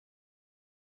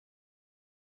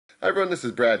Hi everyone, this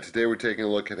is Brad. Today we're taking a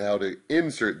look at how to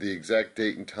insert the exact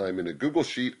date and time in a Google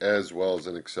Sheet as well as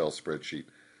an Excel spreadsheet.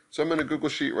 So I'm in a Google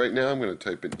Sheet right now. I'm going to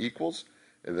type in equals,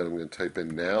 and then I'm going to type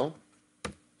in now,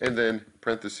 and then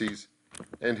parentheses,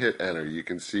 and hit enter. You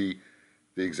can see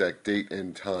the exact date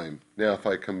and time. Now if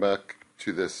I come back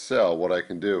to this cell, what I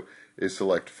can do is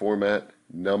select format,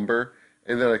 number,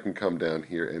 and then I can come down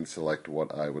here and select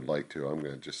what I would like to. I'm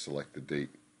going to just select the date.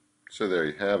 So there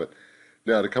you have it.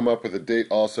 Now to come up with a date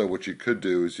also, what you could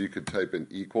do is you could type in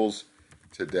equals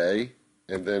today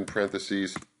and then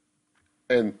parentheses,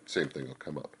 and same thing will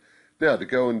come up. Now to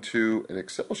go into an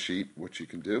Excel sheet, what you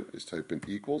can do is type in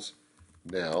equals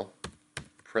now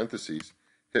parentheses,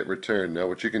 hit return. Now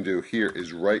what you can do here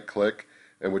is right click,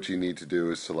 and what you need to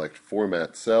do is select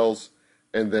format cells,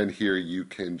 and then here you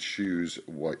can choose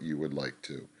what you would like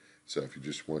to. So if you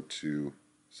just want to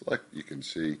select, you can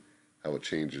see how it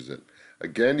changes it.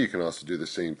 Again, you can also do the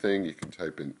same thing. You can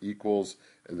type in equals,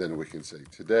 and then we can say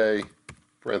today,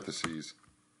 parentheses,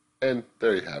 and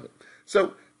there you have it.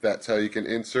 So that's how you can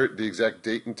insert the exact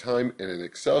date and time in an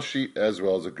Excel sheet as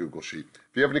well as a Google sheet.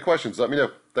 If you have any questions, let me know.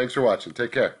 Thanks for watching.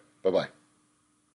 Take care. Bye-bye.